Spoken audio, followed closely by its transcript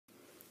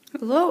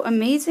Hello,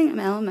 amazing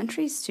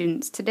elementary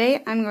students.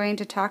 Today I'm going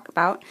to talk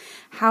about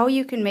how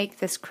you can make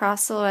this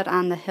cross silhouette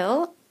on the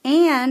hill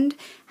and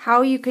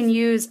how you can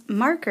use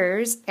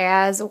markers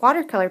as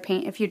watercolor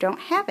paint if you don't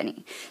have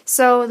any.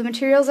 So the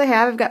materials I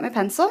have, I've got my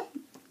pencil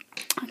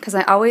because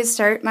I always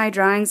start my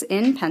drawings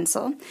in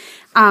pencil.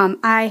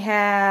 I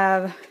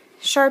have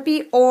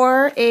Sharpie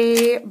or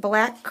a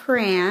black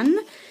crayon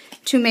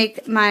to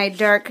make my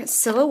dark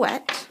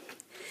silhouette.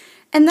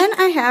 And then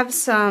I have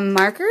some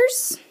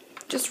markers,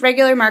 just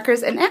regular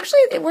markers, and actually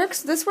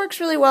this works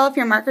really well if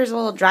your marker's a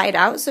little dried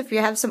out. So if you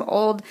have some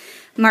old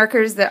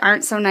markers that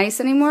aren't so nice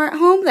anymore at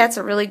home, that's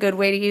a really good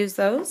way to use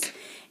those.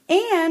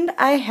 And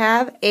I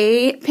have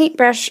a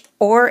paintbrush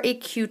or a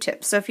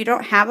Q-tip. So if you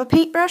don't have a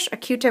paintbrush, a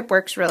Q-tip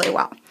works really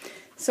well.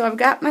 So I've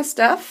got my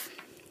stuff,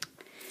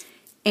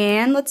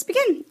 and let's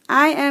begin.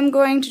 I am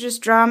going to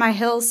just draw my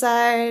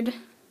hillside.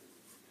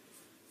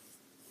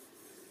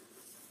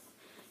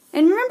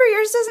 And remember,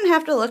 yours doesn't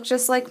have to look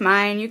just like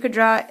mine. You could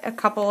draw a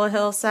couple of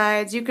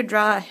hillsides. You could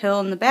draw a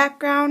hill in the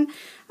background.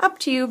 Up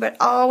to you, but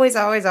always,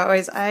 always,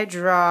 always I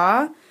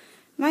draw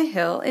my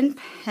hill in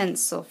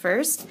pencil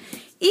first.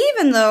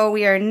 Even though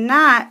we are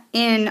not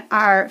in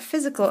our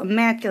physical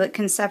Immaculate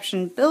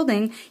Conception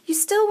building, you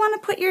still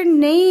want to put your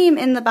name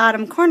in the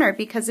bottom corner,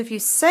 because if you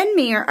send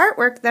me your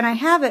artwork, then I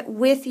have it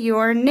with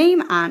your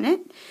name on it.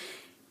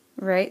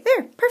 Right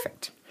there.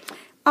 Perfect.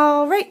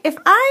 Alright, if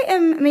I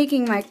am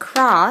making my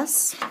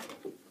cross,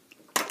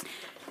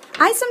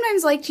 I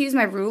sometimes like to use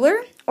my ruler,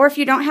 or if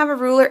you don't have a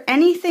ruler,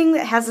 anything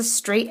that has a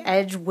straight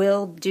edge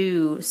will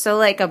do. So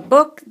like a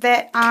book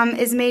that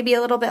is maybe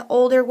a little bit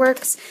older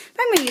works,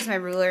 but I'm going to use my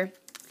ruler.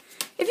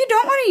 If you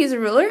don't want to use a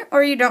ruler,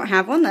 or you don't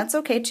have one, that's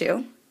okay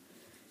too.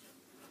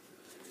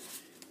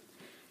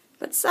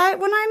 But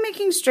when I'm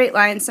making straight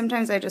lines,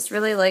 sometimes I just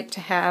really like to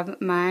have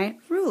my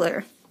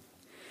ruler.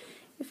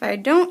 If I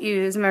don't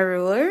use my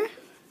ruler,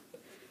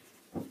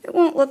 it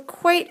won't look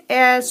quite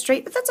as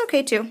straight, but that's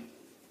okay too.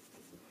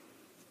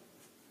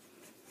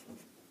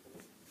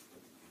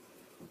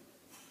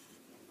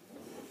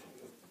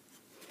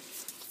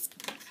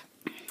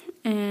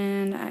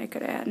 And I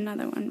could add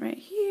another one right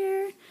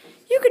here.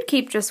 You could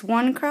keep just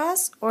one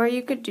cross, or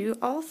you could do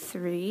all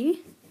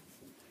three.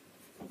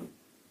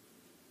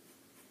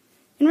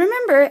 And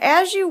remember,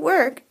 as you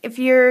work, if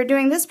you're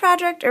doing this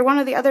project or one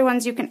of the other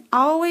ones, you can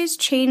always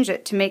change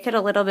it to make it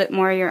a little bit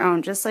more your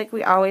own, just like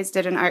we always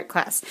did in art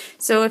class.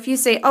 So if you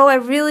say, oh, I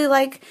really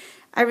like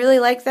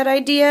that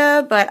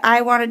idea, but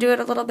I want to do it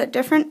a little bit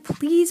different,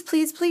 please,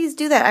 please, please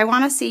do that. I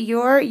want to see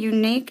your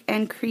unique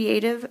and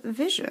creative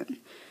vision.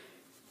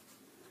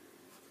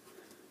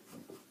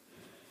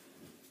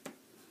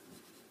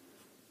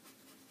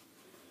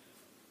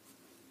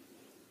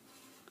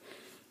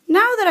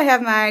 Now that I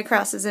have my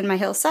crosses in my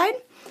hillside,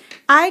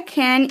 I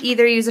can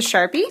either use a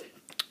Sharpie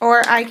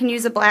or I can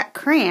use a black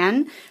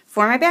crayon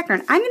for my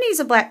background. I'm going to use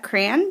a black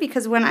crayon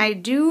because when I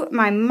do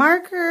my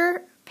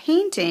marker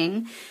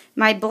painting,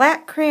 my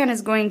black crayon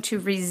is going to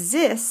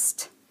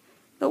resist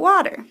the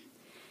water.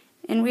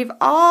 And we've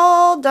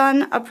all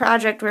done a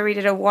project where we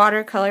did a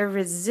watercolor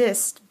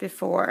resist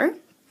before.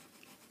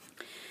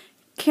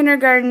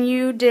 Kindergarten,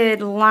 you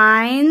did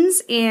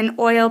lines in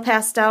oil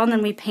pastel, and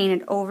then we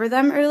painted over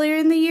them earlier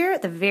in the year,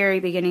 at the very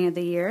beginning of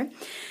the year.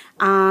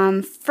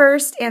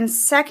 First and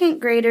second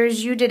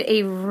graders, you did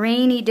a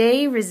rainy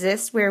day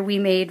resist where we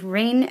made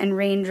rain and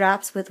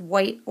raindrops with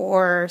white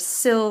or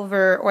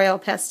silver oil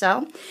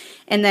pastel,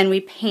 and then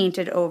we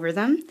painted over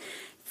them.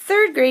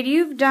 Third grade,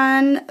 you've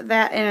done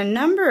that in a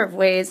number of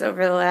ways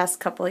over the last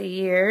couple of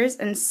years,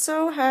 and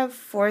so have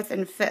fourth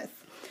and fifth.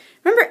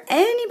 Remember,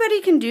 anybody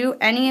can do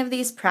any of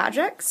these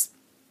projects.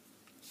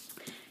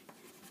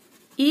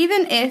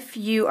 Even if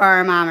you are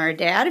a mom or a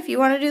dad, if you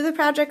want to do the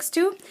projects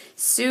too,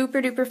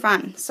 super duper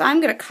fun. So I'm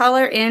going to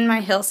color in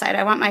my hillside.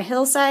 I want my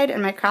hillside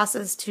and my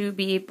crosses to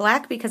be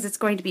black because it's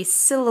going to be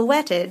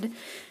silhouetted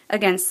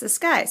against the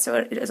sky. So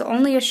it is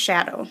only a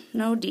shadow,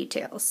 no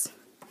details.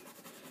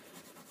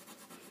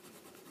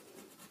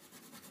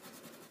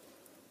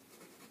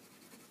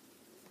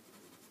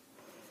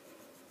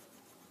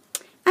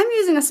 I'm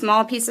using a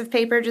small piece of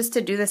paper just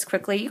to do this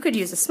quickly. You could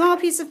use a small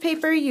piece of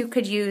paper, you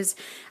could use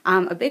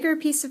a bigger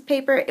piece of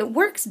paper. It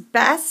works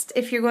best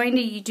if you're going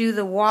to do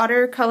the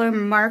watercolor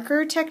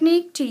marker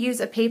technique to use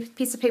a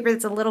piece of paper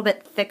that's a little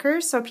bit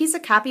thicker. So a piece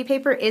of copy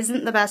paper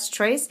isn't the best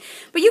choice,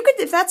 but you could,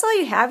 if that's all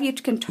you have, you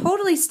can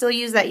totally still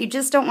use that. You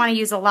just don't want to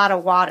use a lot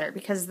of water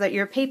because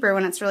your paper,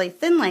 when it's really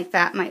thin like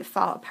that, might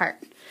fall apart.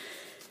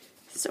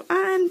 So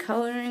I'm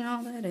coloring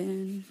all that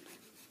in.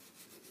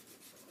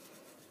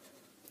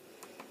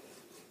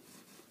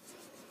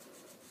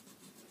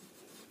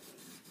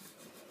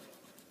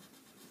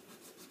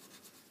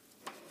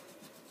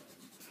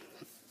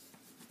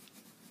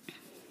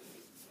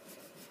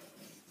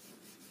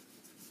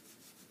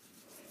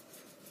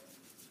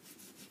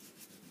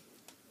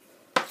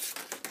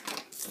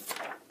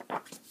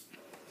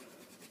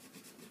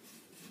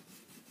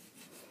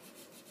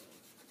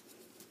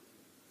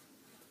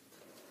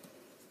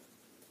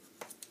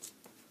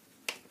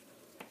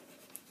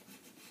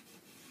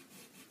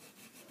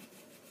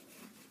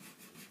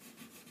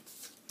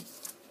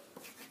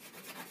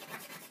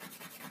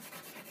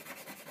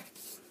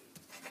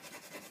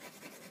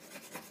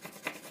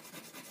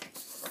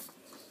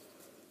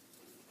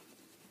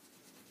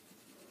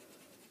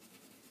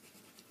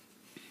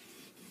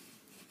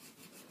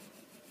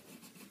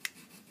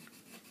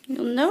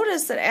 You'll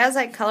notice that as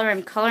I color,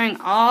 I'm coloring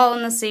all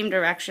in the same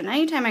direction.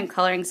 Anytime I'm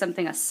coloring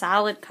something a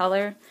solid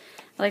color,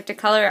 I like to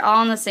color it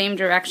all in the same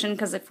direction,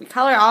 because if we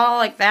color all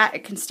like that,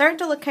 it can start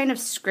to look kind of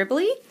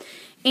scribbly.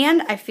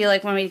 And I feel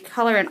like when we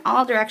color in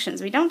all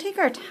directions, we don't take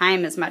our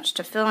time as much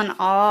to fill in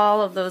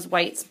all of those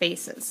white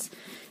spaces.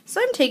 So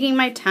I'm taking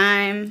my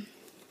time.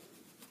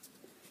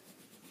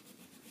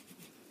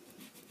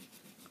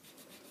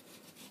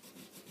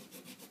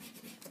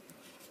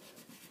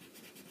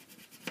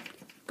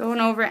 Going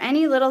over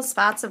any little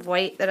spots of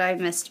white that I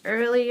missed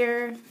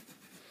earlier.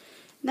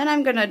 Then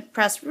I'm going to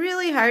press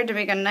really hard to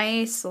make a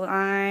nice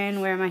line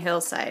where my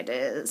hillside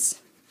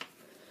is.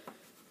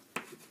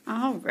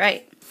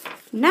 Alright,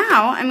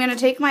 now I'm going to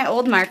take my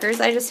old markers.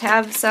 I just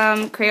have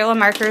some Crayola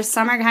markers.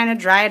 Some are kind of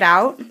dried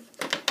out.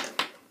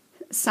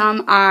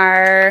 Some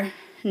are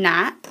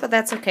not, but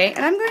that's okay.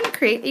 And I'm going to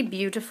create a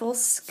beautiful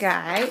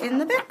sky in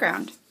the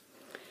background.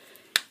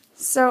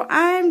 So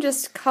I'm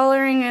just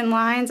coloring in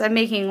lines. I'm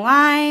making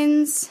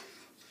lines,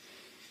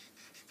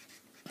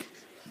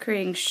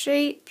 creating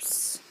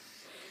shapes.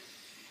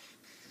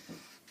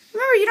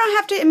 Remember, you don't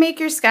have to make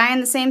your sky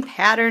in the same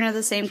pattern or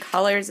the same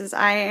colors as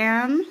I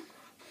am.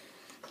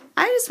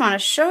 I just want to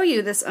show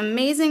you this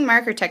amazing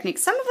marker technique.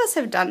 Some of us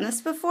have done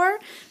this before,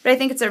 but I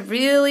think it's a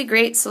really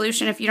great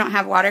solution if you don't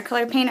have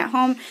watercolor paint at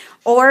home,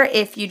 or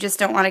if you just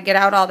don't want to get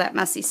out all that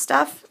messy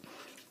stuff.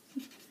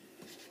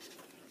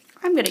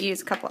 I'm going to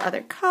use a couple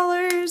other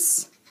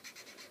colors.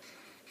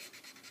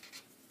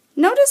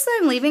 Notice that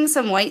I'm leaving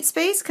some white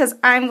space because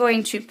I'm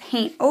going to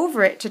paint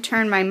over it to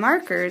turn my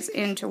markers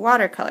into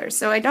watercolors.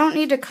 So I don't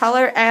need to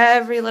color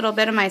every little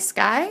bit of my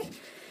sky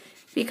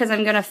because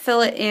I'm going to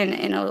fill it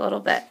in a little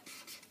bit.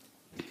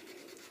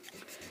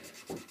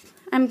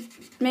 I'm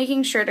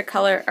making sure to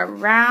color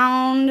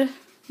around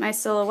my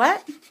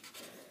silhouette.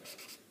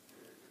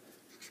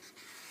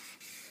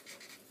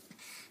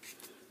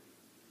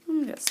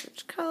 I'm going to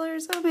switch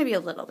colors. Oh, maybe a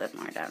little bit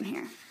more down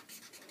here.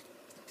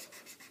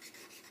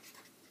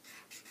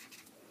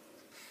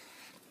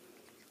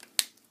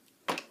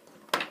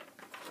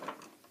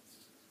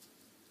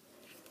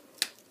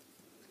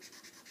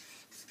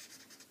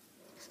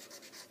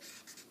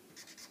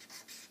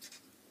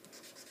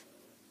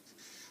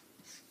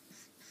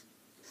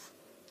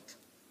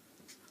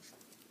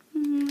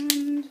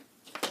 And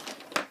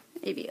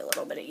maybe a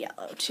little bit of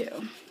yellow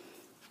too.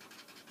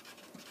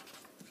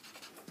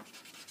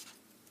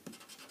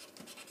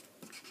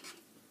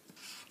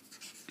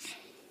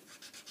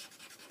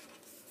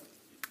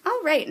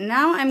 Alright,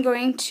 now I'm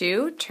going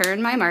to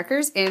turn my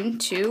markers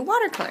into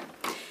watercolor.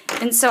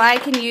 And so I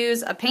can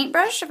use a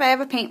paintbrush if I have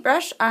a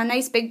paintbrush. A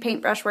nice big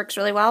paintbrush works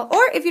really well.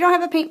 Or if you don't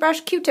have a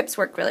paintbrush, Q-tips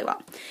work really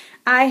well.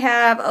 I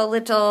have a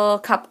little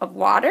cup of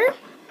water.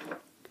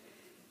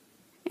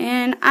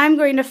 And I'm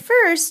going to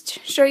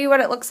first show you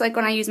what it looks like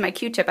when I use my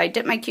Q-tip. I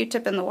dip my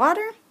Q-tip in the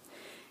water.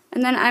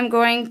 And then I'm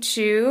going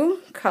to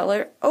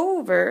color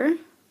over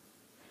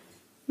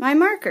my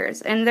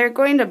markers, and they're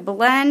going to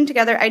blend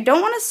together. I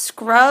don't want to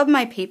scrub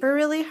my paper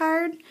really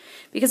hard,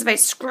 because if I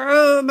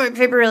scrub my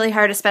paper really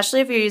hard, especially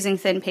if you're using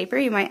thin paper,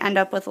 you might end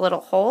up with a little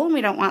hole, and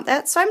we don't want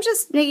that. So I'm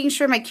just making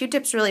sure my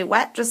Q-tip's really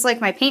wet, just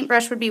like my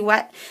paintbrush would be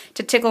wet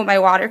to tickle my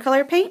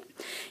watercolor paint.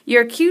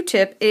 Your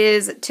Q-tip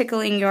is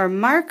tickling your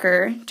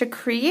marker to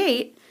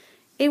create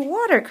a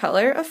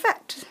watercolor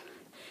effect.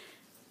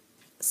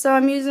 So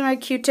I'm using my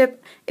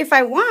Q-tip. If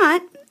I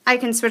want, I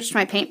can switch to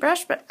my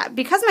paintbrush, but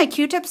because my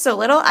Q-tip's so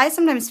little, I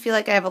sometimes feel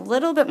like I have a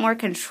little bit more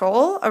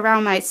control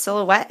around my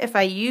silhouette if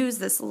I use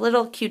this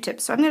little Q-tip.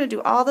 So I'm going to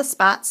do all the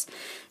spots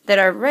that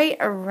are right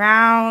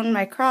around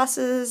my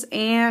crosses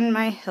and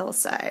my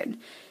hillside.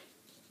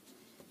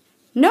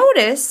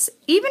 Notice,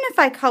 even if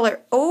I color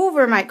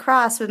over my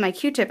cross with my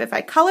Q-tip, if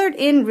I colored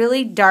in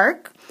really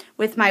dark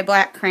with my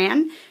black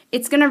crayon,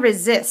 it's going to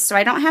resist, so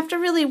I don't have to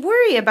really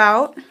worry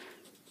about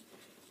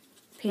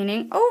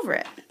painting over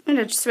it. I'm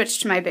going to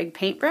switch to my big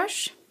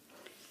paintbrush,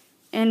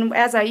 and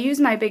as I use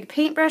my big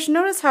paintbrush,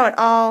 notice how it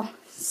all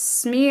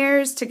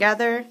smears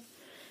together.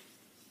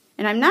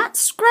 And I'm not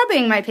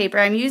scrubbing my paper,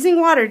 I'm using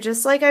water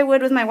just like I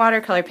would with my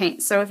watercolor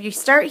paint. So if you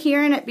start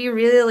hearing it be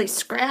really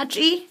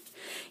scratchy,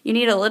 you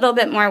need a little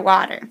bit more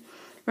water.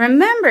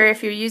 Remember,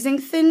 if you're using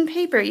thin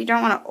paper, you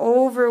don't want to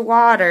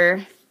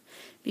overwater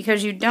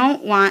because you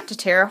don't want to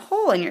tear a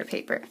hole in your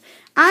paper.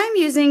 I'm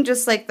using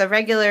just like the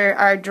regular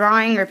our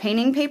drawing or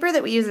painting paper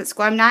that we use at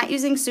school. I'm not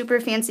using super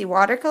fancy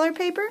watercolor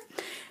paper.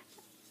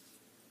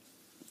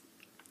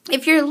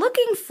 If you're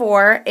looking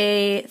for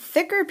a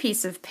thicker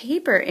piece of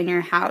paper in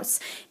your house,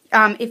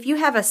 if you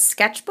have a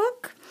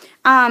sketchbook,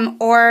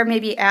 or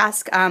maybe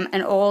ask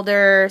an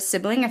older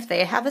sibling if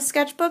they have a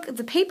sketchbook,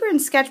 the paper in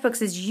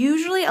sketchbooks is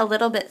usually a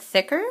little bit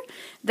thicker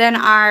than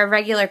our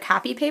regular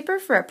copy paper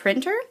for a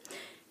printer.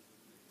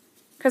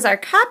 Because our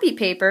copy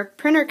paper,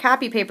 printer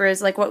copy paper,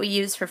 is like what we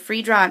use for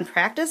free draw and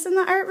practice in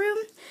the art room.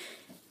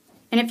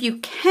 And if you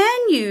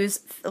can use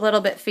a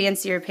little bit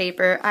fancier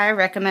paper, I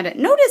recommend it.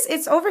 Notice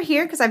it's over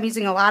here, because I'm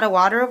using a lot of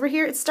water over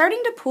here, it's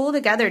starting to pool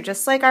together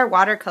just like our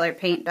watercolor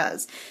paint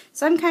does.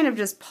 So I'm kind of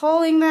just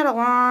pulling that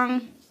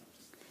along.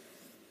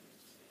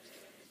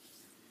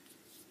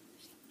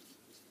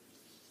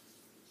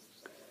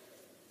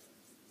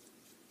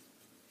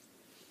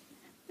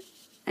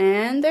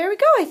 And there we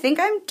go. I think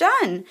I'm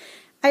done.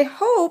 I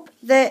hope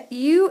that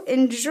you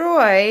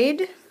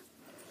enjoyed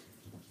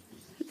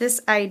this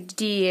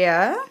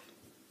idea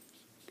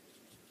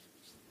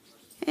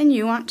and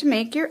you want to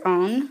make your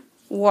own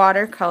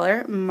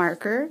watercolor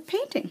marker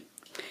painting.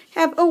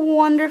 Have a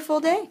wonderful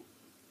day.